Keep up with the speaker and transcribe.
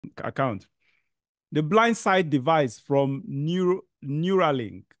account. The blind sight device from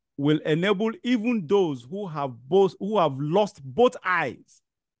Neuralink will enable even those who have lost both eyes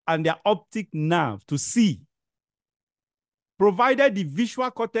and their optic nerve to see. Provided the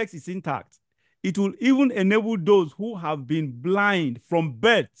visual cortex is intact, it will even enable those who have been blind from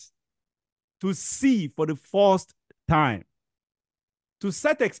birth to see for the first time. To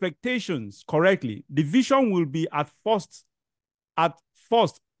set expectations correctly, the vision will be at first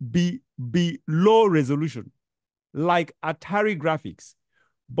be low resolution, like Atari graphics,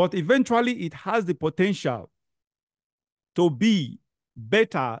 but eventually it has the potential to be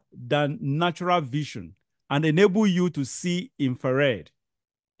better than natural vision and enable you to see infrared,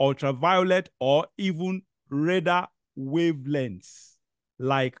 ultraviolet, or even radar wavelengths,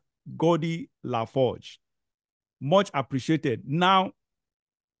 like Gordy LaForge. Much appreciated. Now,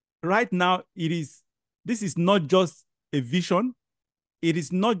 right now, this is not just a vision. It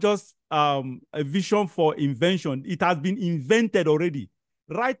is not just a vision for invention. It has been invented already.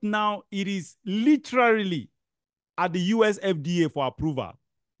 Right now, it is literally at the US FDA for approval.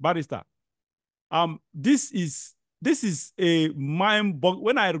 Barrister, this is a mind-boggling.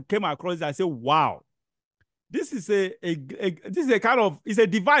 When I came across it, I said, wow. This is a kind of, it's a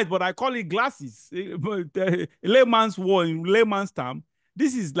device, but I call it glasses. Layman's word, in layman's term,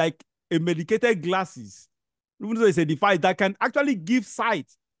 this is like a medicated glasses, even though it's a device that can actually give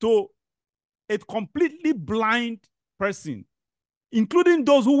sight to a completely blind person, including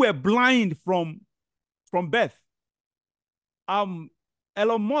those who were blind from birth.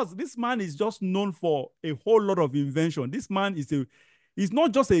 Elon Musk, this man is just known for a whole lot of invention. This man he's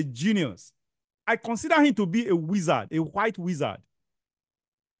not just a genius. I consider him to be a wizard, a white wizard.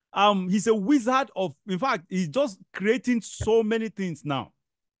 He's a wizard in fact, he's just creating so many things now.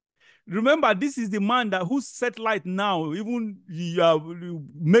 Remember, this is the man whose satellite now, even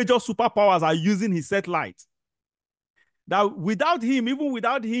major superpowers are using his satellite. That without him, even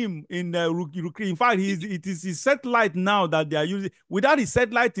without him in Ukraine, in fact, it is his satellite now that they are using. Without his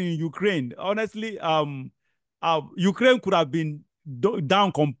satellite in Ukraine, honestly, Ukraine could have been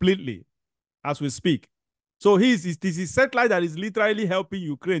down completely as we speak. So it is his satellite that is literally helping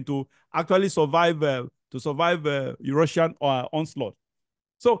Ukraine to actually survive Russian onslaught.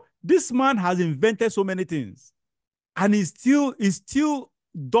 So this man has invented so many things, and he's still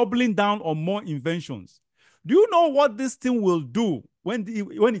doubling down on more inventions. Do you know what this thing will do when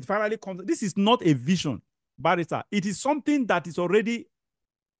it finally comes? This is not a vision, Barrister. It is something that is already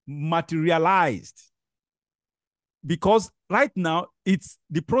materialized. Because right now,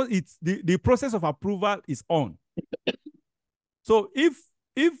 the process of approval is on. So if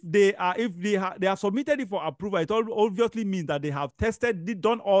they are submitted it for approval, it obviously means that they have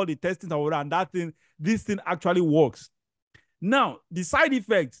done all the testing and this thing actually works. Now, the side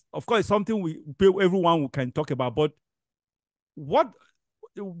effects, of course, is something everyone can talk about. But what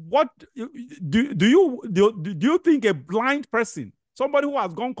do you think a blind person, somebody who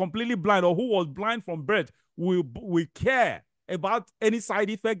has gone completely blind or who was blind from birth, will care about any side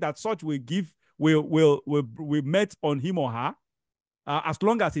effect that such will met on him or her, as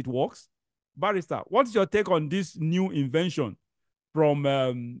long as it works? Barrister, what's your take on this new invention from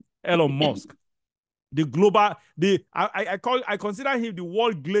Elon Musk? The global, I consider him the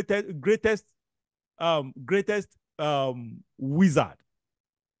world's greatest wizard,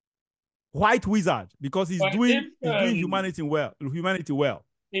 white wizard, because he's doing humanity well.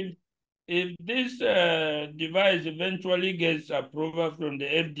 If this device eventually gets approval from the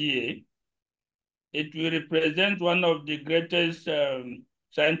FDA, it will represent one of the greatest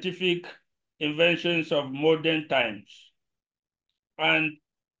scientific inventions of modern times. And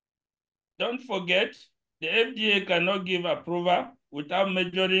don't forget, the FDA cannot give approval without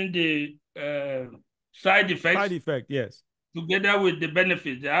measuring the side effects. Side effect, yes. Together with the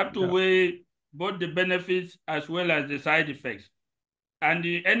benefits. They have to weigh both the benefits as well as the side effects. And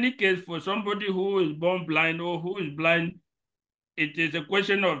in any case, for somebody who is born blind or who is blind, it is a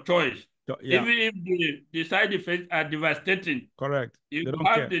question of choice. Yeah. Even if the side effects are devastating, correct, you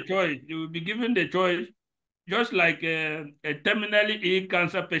have the choice. You will be given the choice, just like a terminally ill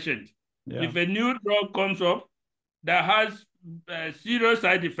cancer patient. Yeah. If a new drug comes up that has zero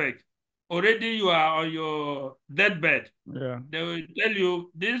side effects, already you are on your deathbed. Yeah. They will tell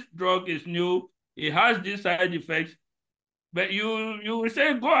you this drug is new, it has these side effects, but you will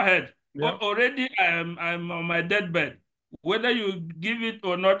say, go ahead. Yeah. Already I'm on my deathbed. Whether you give it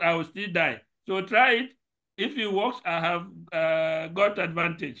or not, I will still die. So try it. If it works, I have got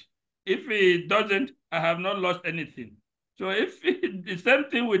advantage. If it doesn't, I have not lost anything. So if the same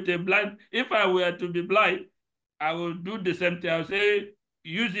thing with a blind, if I were to be blind, I will do the same thing. I'll say,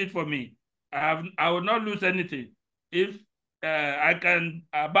 use it for me. I will not lose anything if I can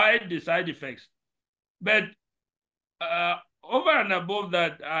abide the side effects. But over and above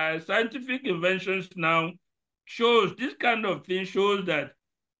that, scientific inventions now shows this kind of thing shows that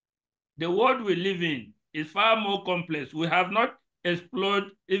the world we live in is far more complex. We have not explored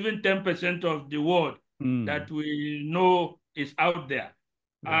even 10% of the world that we know is out there.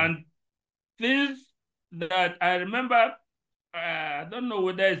 Yeah. And things that I remember, I don't know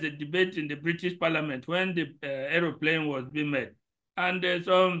whether it's a debate in the British Parliament when the aeroplane was being made. And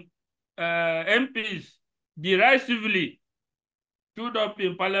some MPs derisively stood up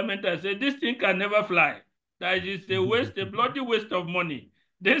in Parliament and said, this thing can never fly. That is a waste, a bloody waste of money.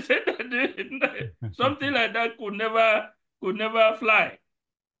 They said that something like that could never fly.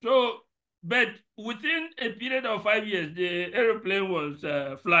 So, but within a period of 5 years, the aeroplane was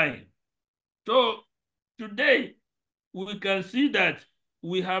flying. So today, we can see that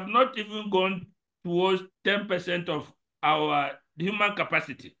we have not even gone towards 10% of our human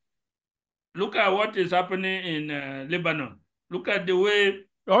capacity. Look at what is happening in Lebanon. Look at the way.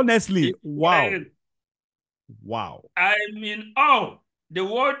 Honestly, wow. Wow. I'm in awe. The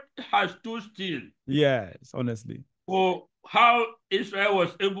world has stood still. Yes, honestly. For how Israel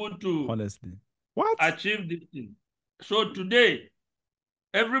was able to honestly achieve this thing. So today,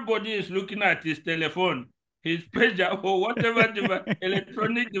 everybody is looking at his telephone, his pager, or whatever device,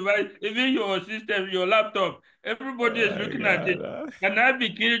 electronic device, even your system, your laptop. Everybody is looking at it. Can I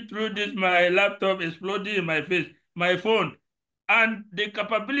be killed through this? My laptop exploding in my face, my phone. And the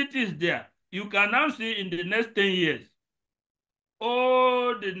capability is there. You can now see in the next 10 years,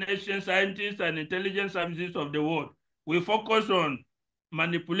 all the nation scientists and intelligence services of the world will focus on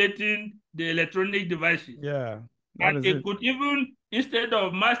manipulating the electronic devices. Yeah. And it could even, instead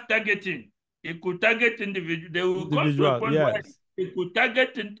of mass targeting, it could target individuals. They will come to a point where it could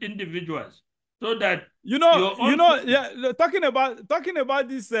target individuals so that yeah, talking about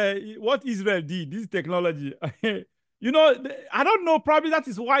this what Israel did, this technology. I don't know, probably that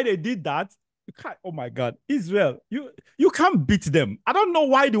is why they did that. Oh my God, Israel, you can't beat them. I don't know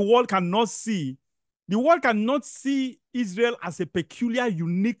why the world cannot see Israel as a peculiar,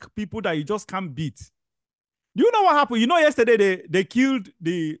 unique people that you just can't beat. Do you know what happened? Yesterday they killed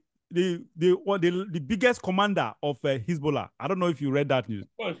the biggest commander of Hezbollah. I don't know if you read that news.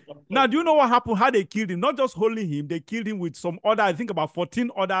 Of course. Now, do you know what happened? How they killed him? Not just holding him, they killed him with some other, I think about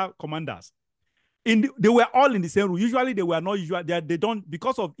 14 other commanders. They were all in the same room. Usually they were not usual. They don't,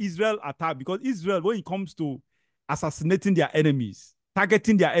 because of Israel attack, because Israel, when it comes to assassinating their enemies,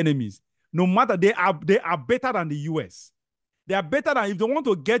 targeting their enemies, no matter, they are better than the US. They are better than, if they want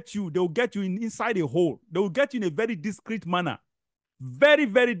to get you, they will get you inside a hole. They will get you in a very discreet manner. Very,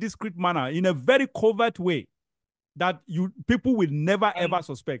 very discreet manner, in a very covert way that people will never ever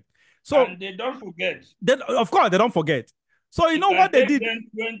suspect. So and they don't forget. Of course, they don't forget. So you know what they did?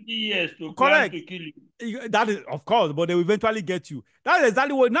 20 years to plan to kill you. That is, of course, but they will eventually get you. That is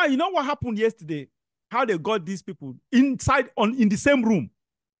exactly what. Now you know what happened yesterday. How they got these people in the same room.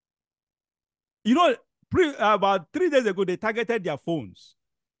 About 3 days ago, they targeted their phones,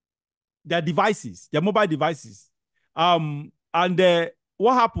 their devices, their mobile devices. And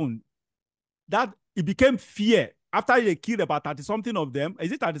what happened? That it became fear after they killed about 30-something of them.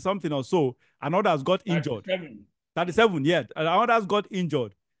 Is it 30-something or so? And others got injured. 37, yeah. And others got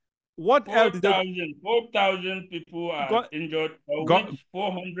injured. What else? 4,000 people are injured, of which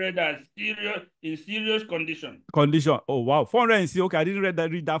 400 are in serious condition. Oh, wow. 400 in serious. Okay, I didn't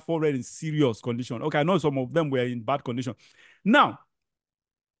read that 400 in serious condition. Okay, I know some of them were in bad condition. Now,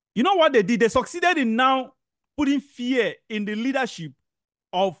 you know what they did? They succeeded in now putting fear in the leadership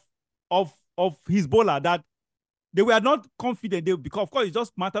of Hezbollah, that they were not confident. Because, of course, it's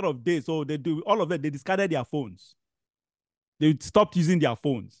just a matter of days. So they do all of it. They discarded their phones. They stopped using their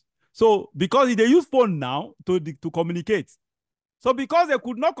phones. So because they use phone now to communicate. So because they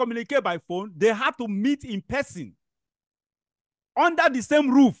could not communicate by phone, they had to meet in person under the same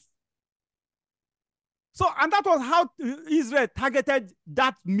roof. So, and that was how Israel targeted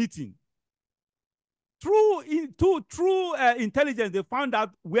that meeting. Through intelligence, they found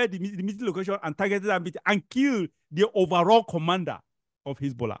out where the meeting location and targeted that meeting and killed the overall commander of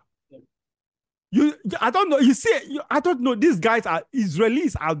Hezbollah. I don't know. I don't know. These guys are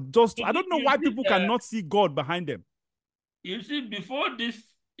Israelis. I don't know why people cannot see God behind them. You see, before this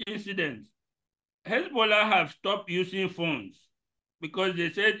incident, Hezbollah have stopped using phones because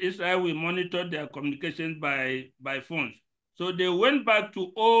they said Israel will monitor their communications by phones. So they went back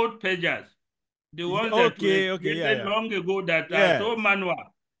to old pagers, the ones that were created long ago that are so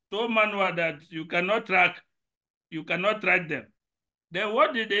manual that you cannot track them. Then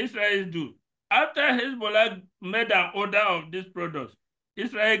what did the Israelis do? After Hezbollah made an order of these products,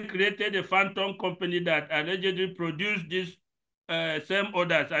 Israel created a phantom company that allegedly produced these same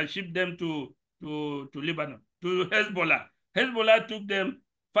orders and shipped them to Lebanon, to Hezbollah. Hezbollah took them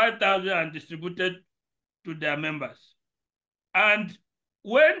 5,000 and distributed to their members. And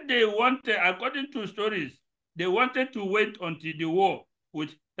when they wanted, according to stories, they wanted to wait until the war with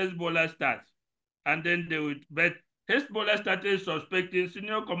Hezbollah starts. And then they would, but Hezbollah started suspecting,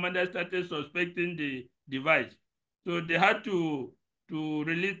 senior commander started suspecting the device. So they had to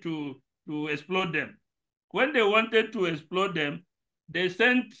explode them. When they wanted to explode them, they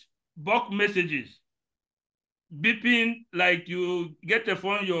sent bulk messages beeping like you get a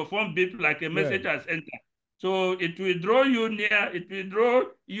phone, your phone beep like a message has entered. So it will draw you near, it will draw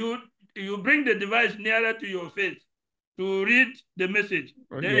you, you bring the device nearer to your face to read the message.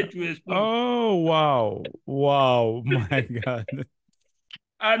 Then it will explode. Oh, wow. Wow. My God.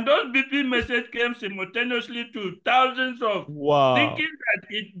 And those beeping messages came simultaneously to thousands of, thinking that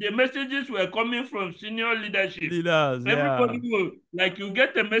the messages were coming from senior leadership. Leaders, everybody will, like you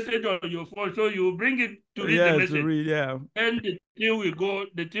get a message on your phone, so you bring it to read the message. To read, and the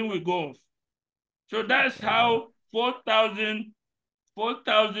thing will go off. So that's how 4,000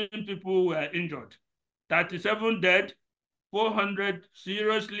 people were injured, 37 dead, 400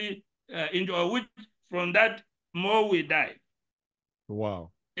 seriously injured, which from that more will die.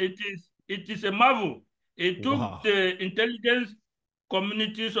 Wow. It is a marvel. It took the intelligence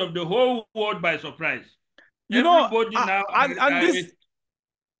communities of the whole world by surprise. Everybody now, I read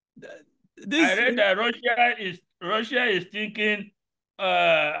that Russia is thinking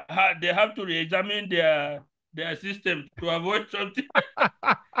they have to re-examine their system to avoid something.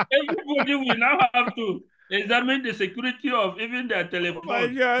 Everybody will now have to examine the security of even their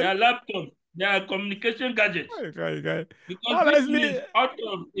telephones, their laptops, their communication gadgets. Because honestly, this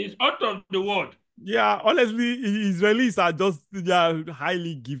is out of the world. Yeah, honestly, Israelis are just, they are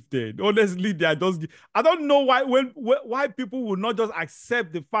highly gifted. Honestly, they are just, I don't know why people will not just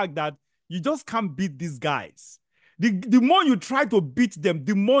accept the fact that you just can't beat these guys. The more you try to beat them,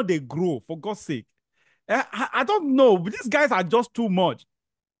 the more they grow, for God's sake. I don't know, but these guys are just too much.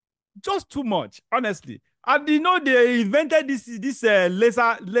 Just too much, honestly. And you know, they invented this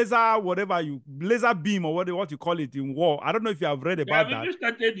laser beam or what you call it in war. I don't know if you have read about that. They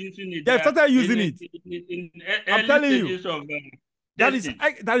started using it. They started using it. In I'm telling you, of,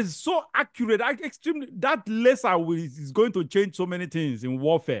 that is so accurate. Extremely, that laser is going to change so many things in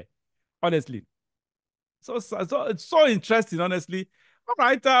warfare. Honestly, so it's so interesting. Honestly. All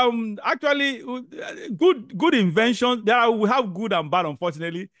right. Actually, good invention. We have good and bad,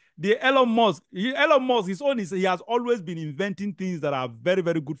 unfortunately. The Elon Musk, his own is he has always been inventing things that are very,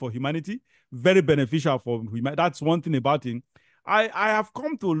 very good for humanity, very beneficial for humanity. That's one thing about him. I have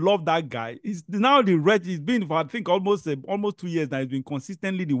come to love that guy. He's now he's been for I think almost 2 years now. He's been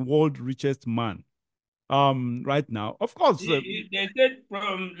consistently the world's richest man. Right now, of course. They said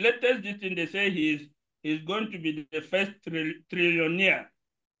from latest this thing, they say he's going to be the first trillionaire.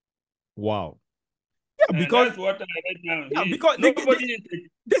 Wow. Yeah, because that's what I read now. Yeah, because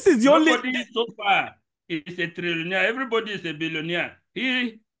this is the only. Nobody so far is a trillionaire. Everybody is a billionaire.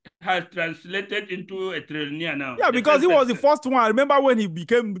 He has translated into a trillionaire now. Yeah, because he was the first one. I remember when he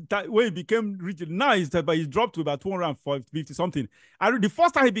became rich. Now he's dropped to about 250 something. The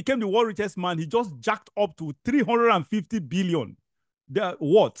first time he became the world richest man, he just jacked up to 350 billion. The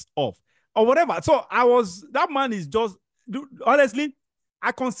worth of or whatever. So that man is just, honestly,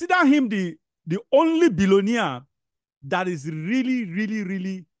 I consider him the only billionaire that is really, really,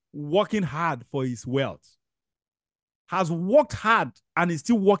 really working hard for his wealth. Has worked hard and is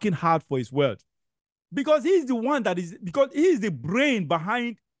still working hard for his wealth. Because he's the one because he is the brain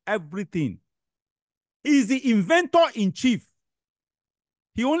behind everything. He's the inventor in chief.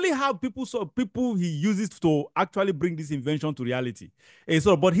 He only have people he uses to actually bring this invention to reality.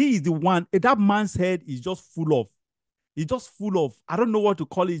 But he is the one, that man's head is just full of, I don't know what to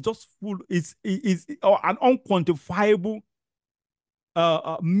call it. It's just full. It's an unquantifiable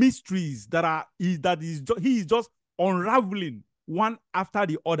mysteries he is just unraveling one after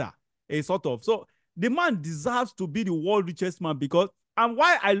the other. So the man deserves to be the world richest man because, and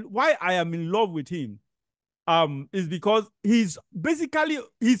why I am in love with him, is because he's basically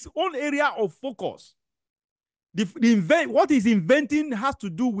his own area of focus. What he's inventing has to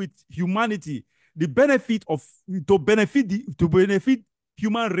do with humanity. The benefit to benefit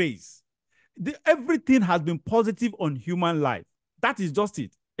human race. Everything has been positive on human life. That is just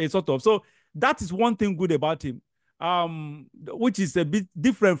it. So that is one thing good about him. which is a bit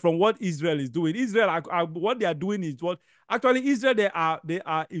different from what Israel is doing. Israel, what they are doing is what actually Israel are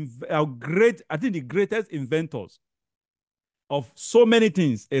great. I think the greatest inventors of so many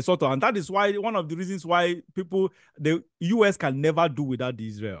things, sort of, and that is why one of the reasons why the U.S. can never do without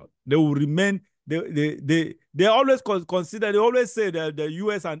Israel. They will remain. They always consider. They always say that the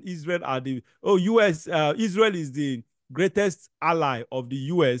U.S. and Israel are Israel is the greatest ally of the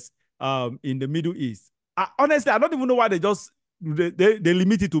U.S. In the Middle East. Honestly, I don't even know why they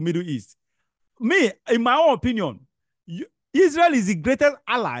limit it to Middle East. Me, in my own opinion, Israel is the greatest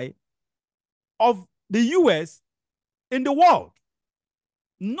ally of the U.S. in the world,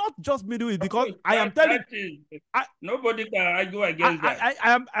 not just Middle East. Because I am telling nobody can argue against that.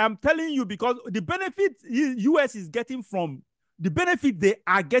 I am telling you, because the benefit U.S. is getting from the benefit they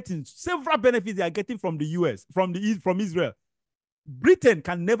are getting, several benefits they are getting from the U.S. from Israel. Britain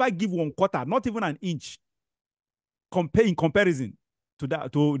can never give 1/4, not even an inch, in comparison to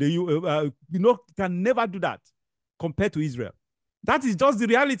that, to the can never do that compared to Israel. That is just the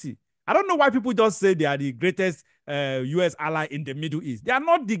reality. I don't know why people just say they are the greatest U.S. ally in the Middle East. They are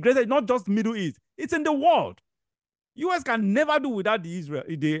not the greatest, not just Middle East. It's in the world. U.S. can never do without the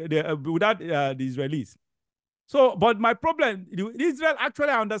Israelis. So, but my problem, Israel, actually,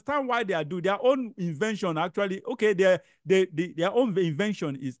 I understand why they are doing their own invention. Actually, okay, their own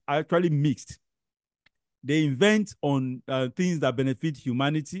invention is actually mixed. They invent on things that benefit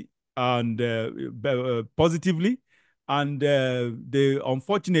humanity and positively, and they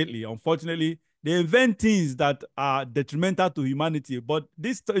unfortunately, they invent things that are detrimental to humanity. But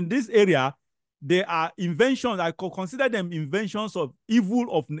in this area, they are inventions. I consider them inventions of evil,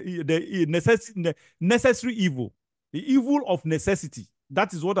 of the necessary evil, the evil of necessity.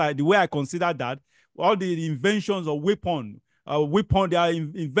 That is the way I consider that. All the inventions of there are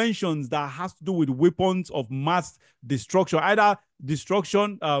inventions that has to do with weapons of mass destruction, either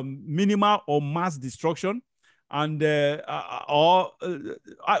destruction, minimal or mass destruction, and either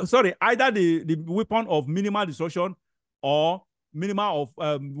the weapon of minimal destruction or minimal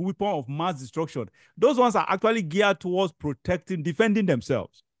of weapon of mass destruction. Those ones are actually geared towards defending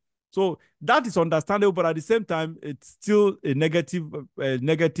themselves. So that is understandable, but at the same time, it's still a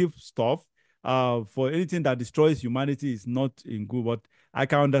negative stuff. For anything that destroys humanity is not in good, but I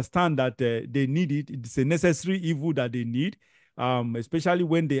can understand that they need it. It's a necessary evil that they need, especially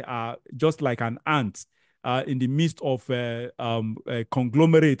when they are just like an ant in the midst of a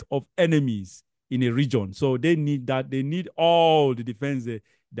conglomerate of enemies in a region. So they need that. They need all the defense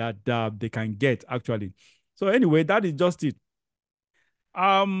that they can get, actually. So anyway, that is just it.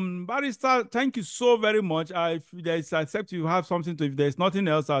 Barrister, thank you so very much. If there's, except you have something to, if there's nothing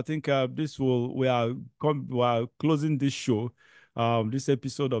else, I think we are closing this show, this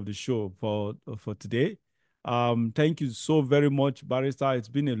episode of the show for today. Thank you so very much, Barrister. It's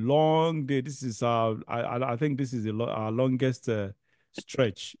been a long day. This is I think this is our longest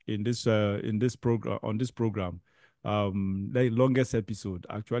stretch in this program, the longest episode,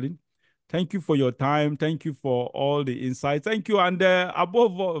 actually. Thank you for your time. Thank you for all the insights. Thank you. And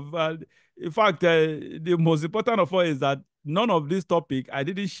above all, in fact, the most important of all is that none of this topic, I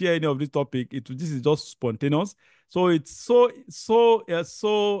didn't share any of this topic. This is just spontaneous. So it's so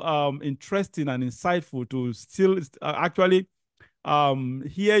interesting and insightful to still actually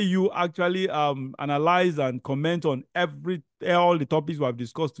hear you actually analyze and comment on all the topics we have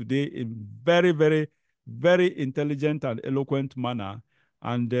discussed today in very, very, very intelligent and eloquent manner.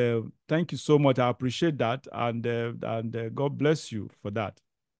 And thank you so much. I appreciate that. And God bless you for that.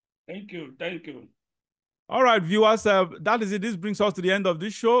 Thank you. Thank you. All right, viewers, that is it. This brings us to the end of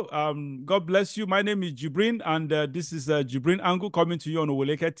this show. God bless you. My name is JIBRIN, and this is JIBRIN Angle coming to you on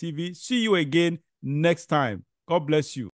OWELEKETV. See you again next time. God bless you.